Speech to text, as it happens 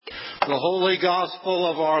The Holy Gospel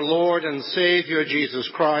of our Lord and Savior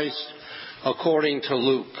Jesus Christ, according to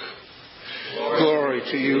Luke. Glory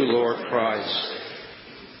to you, Lord Christ.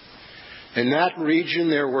 In that region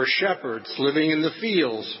there were shepherds living in the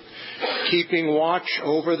fields, keeping watch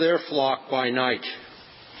over their flock by night.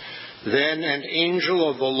 Then an angel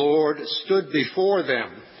of the Lord stood before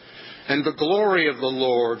them, and the glory of the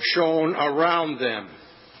Lord shone around them,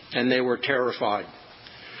 and they were terrified.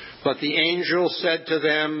 But the angel said to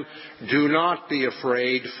them, "Do not be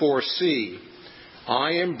afraid, for see,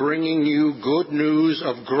 I am bringing you good news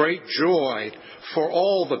of great joy for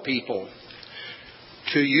all the people.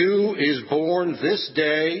 To you is born this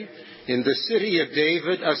day in the city of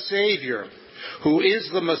David a Savior, who is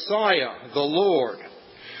the Messiah, the Lord.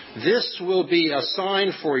 This will be a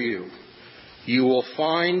sign for you. You will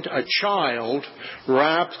find a child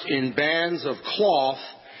wrapped in bands of cloth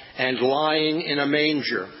and lying in a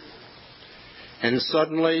manger." And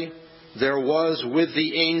suddenly there was with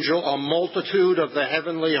the angel a multitude of the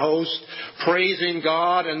heavenly host, praising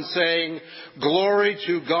God and saying, "Glory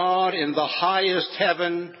to God in the highest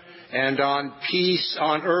heaven, and on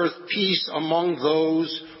earth peace among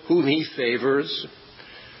those whom he favors."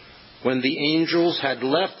 When the angels had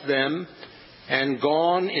left them and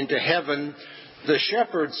gone into heaven, the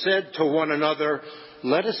shepherds said to one another,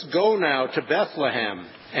 "Let us go now to Bethlehem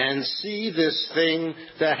and see this thing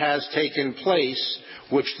that has taken place,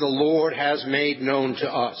 which the Lord has made known to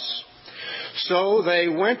us." So they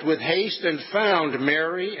went with haste and found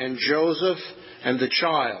Mary and Joseph and the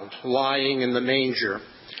child lying in the manger.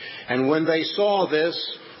 And when they saw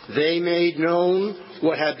this, they made known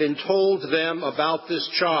what had been told them about this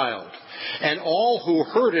child. And all who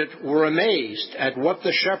heard it were amazed at what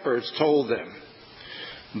the shepherds told them.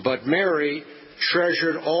 But Mary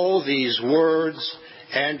treasured all these words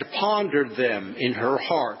and pondered them in her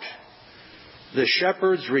heart. The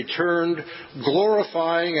shepherds returned,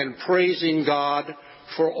 glorifying and praising God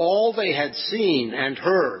for all they had seen and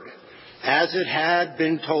heard, as it had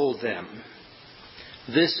been told them.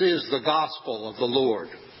 This is the gospel of the Lord.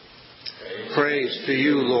 Praise to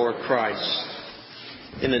you, Lord Christ.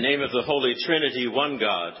 In the name of the Holy Trinity, one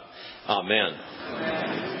God. Amen.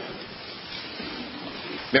 Amen.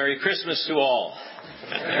 Merry Christmas to all.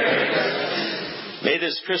 May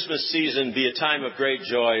this Christmas season be a time of great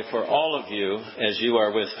joy for all of you as you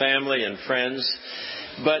are with family and friends.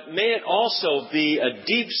 But may it also be a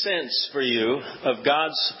deep sense for you of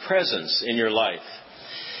God's presence in your life.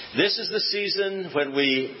 This is the season when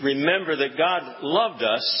we remember that God loved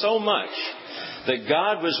us so much that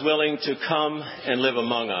God was willing to come and live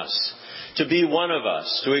among us, to be one of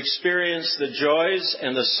us, to experience the joys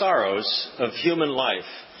and the sorrows of human life.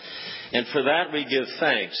 And for that we give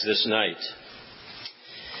thanks this night.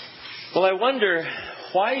 Well, I wonder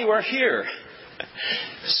why you are here.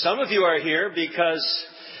 Some of you are here because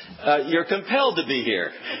you're compelled to be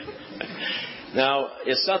here. Now,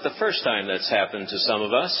 it's not the first time that's happened to some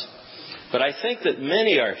of us, but I think that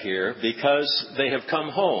many are here because they have come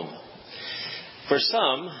home. For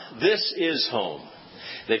some, this is home.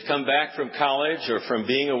 They've come back from college or from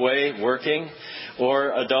being away working,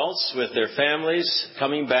 or adults with their families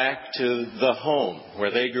coming back to the home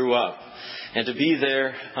where they grew up, and to be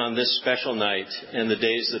there on this special night and the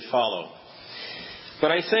days that follow.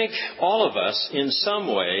 But I think all of us, in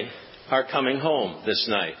some way, are coming home this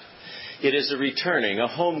night. It is a returning, a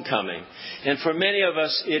homecoming. And for many of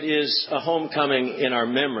us, it is a homecoming in our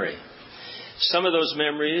memory. Some of those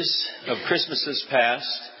memories of Christmases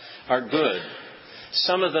past are good.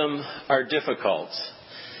 Some of them are difficult.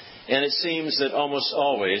 And it seems that almost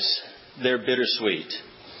always they're bittersweet.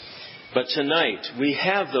 But tonight, we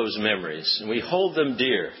have those memories, and we hold them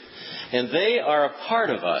dear. And they are a part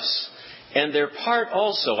of us, and they're part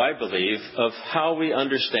also, I believe, of how we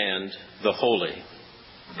understand the holy.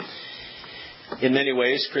 In many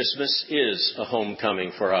ways, Christmas is a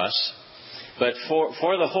homecoming for us. But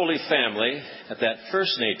for the Holy Family, at that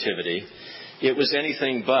first nativity, it was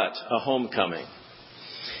anything but a homecoming.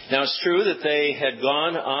 Now, it's true that they had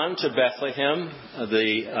gone on to Bethlehem,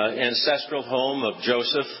 the ancestral home of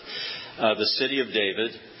Joseph, the city of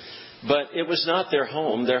David. But it was not their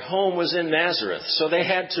home. Their home was in Nazareth. So they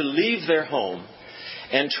had to leave their home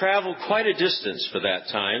and travel quite a distance for that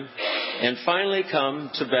time and finally come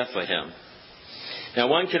to Bethlehem. Now,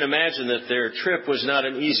 one can imagine that their trip was not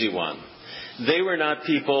an easy one. They were not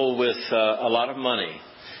people with a lot of money.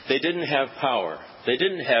 They didn't have power. They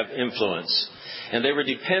didn't have influence. And they were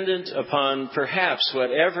dependent upon perhaps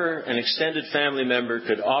whatever an extended family member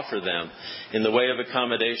could offer them in the way of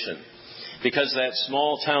accommodation. because that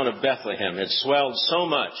small town of Bethlehem had swelled so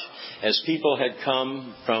much as people had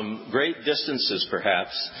come from great distances,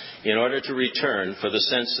 perhaps, in order to return for the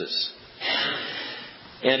census.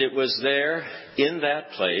 And it was there, in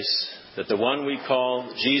that place, that the one we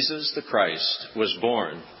call Jesus the Christ was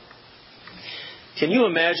born. Can you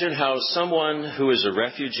imagine how someone who is a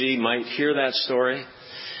refugee might hear that story?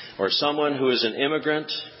 Or someone who is an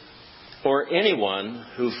immigrant? Or anyone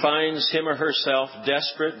who finds him or herself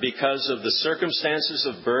desperate because of the circumstances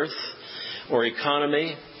of birth, or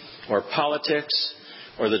economy, or politics,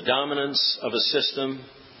 or the dominance of a system?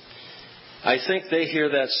 I think they hear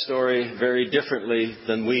that story very differently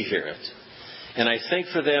than we hear it. And I think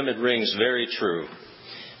for them it rings very true.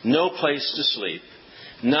 No place to sleep,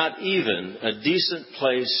 not even a decent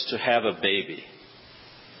place to have a baby.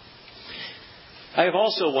 I have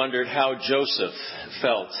also wondered how Joseph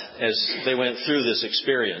felt as they went through this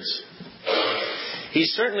experience. He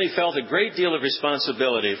certainly felt a great deal of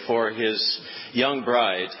responsibility for his young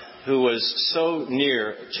bride, who was so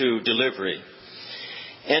near to delivery.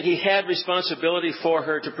 And he had responsibility for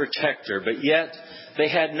her to protect her, but yet they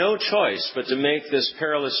had no choice but to make this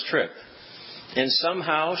perilous trip. And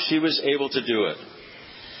somehow she was able to do it.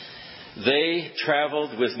 They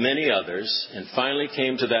traveled with many others and finally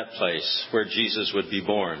came to that place where Jesus would be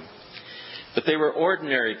born. But they were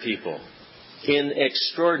ordinary people in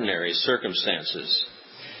extraordinary circumstances.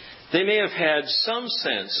 They may have had some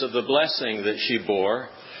sense of the blessing that she bore,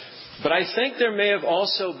 but I think there may have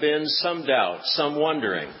also been some doubt, some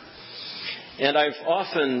wondering. And I've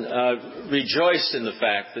often rejoiced in the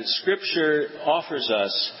fact that Scripture offers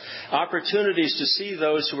us opportunities to see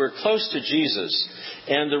those who were close to Jesus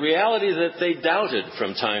and the reality that they doubted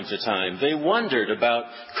from time to time. They wondered about,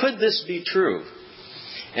 could this be true?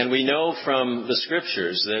 And we know from the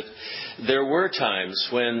Scriptures that there were times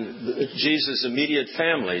when Jesus' immediate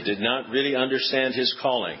family did not really understand his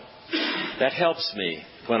calling. That helps me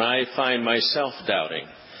when I find myself doubting.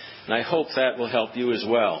 And I hope that will help you as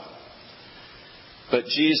well. But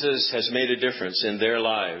Jesus has made a difference in their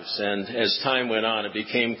lives, and as time went on, it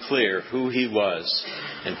became clear who he was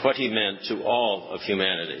and what he meant to all of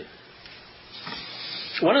humanity.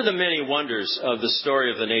 One of the many wonders of the story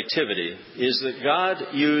of the Nativity is that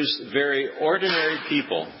God used very ordinary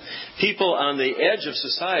people, people on the edge of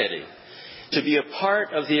society, to be a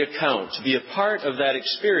part of the account, to be a part of that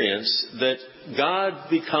experience that God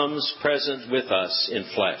becomes present with us in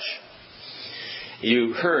flesh.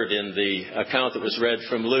 You heard in the account that was read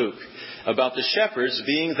from Luke about the shepherds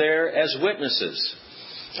being there as witnesses.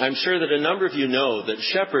 I'm sure that a number of you know that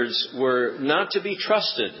shepherds were not to be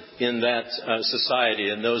trusted in that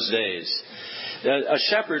society in those days. A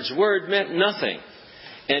shepherd's word meant nothing,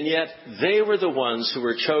 and yet they were the ones who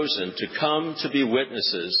were chosen to come to be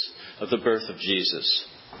witnesses of the birth of Jesus.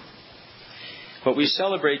 What we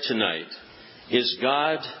celebrate tonight is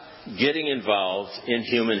God getting involved in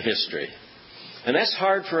human history. And that's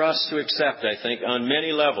hard for us to accept, I think, on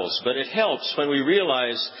many levels. But it helps when we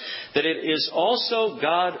realize that it is also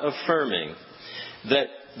God affirming that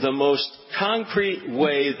the most concrete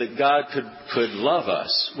way that God could love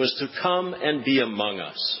us was to come and be among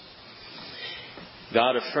us.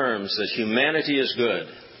 God affirms that humanity is good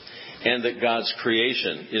and that God's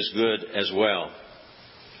creation is good as well.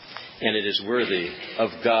 And it is worthy of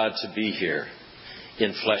God to be here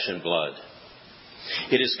in flesh and blood.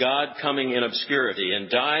 It is God coming in obscurity and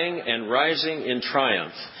dying and rising in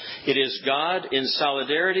triumph. It is God in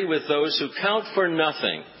solidarity with those who count for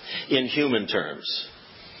nothing in human terms.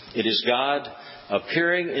 It is God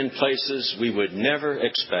appearing in places we would never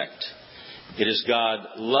expect. It is God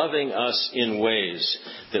loving us in ways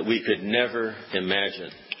that we could never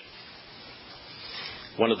imagine.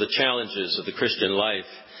 One of the challenges of the Christian life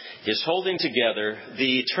is holding together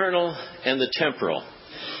the eternal and the temporal,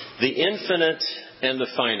 the infinite and the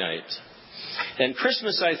finite. And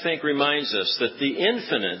Christmas, I think, reminds us that the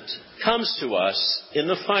infinite comes to us in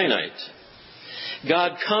the finite.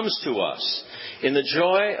 God comes to us in the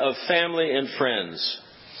joy of family and friends,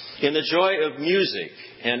 in the joy of music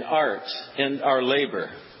and art and our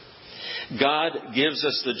labor. God gives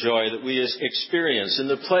us the joy that we experience in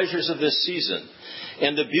the pleasures of this season,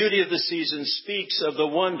 and the beauty of the season speaks of the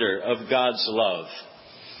wonder of God's love.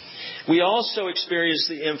 We also experience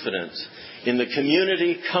the infinite in the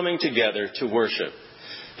community coming together to worship,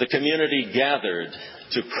 the community gathered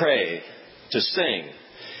to pray, to sing,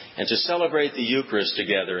 and to celebrate the Eucharist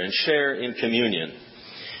together and share in communion.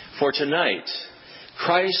 For tonight,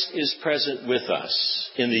 Christ is present with us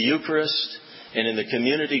in the Eucharist and in the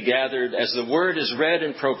community gathered as the Word is read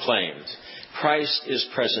and proclaimed. Christ is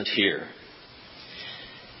present here.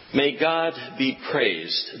 May God be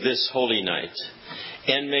praised this holy night.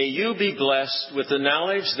 And may you be blessed with the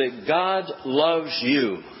knowledge that God loves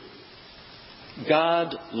you.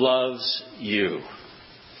 God loves you.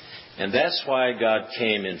 And that's why God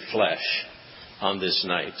came in flesh on this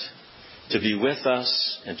night, to be with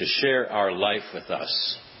us and to share our life with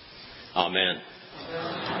us.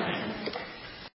 Amen.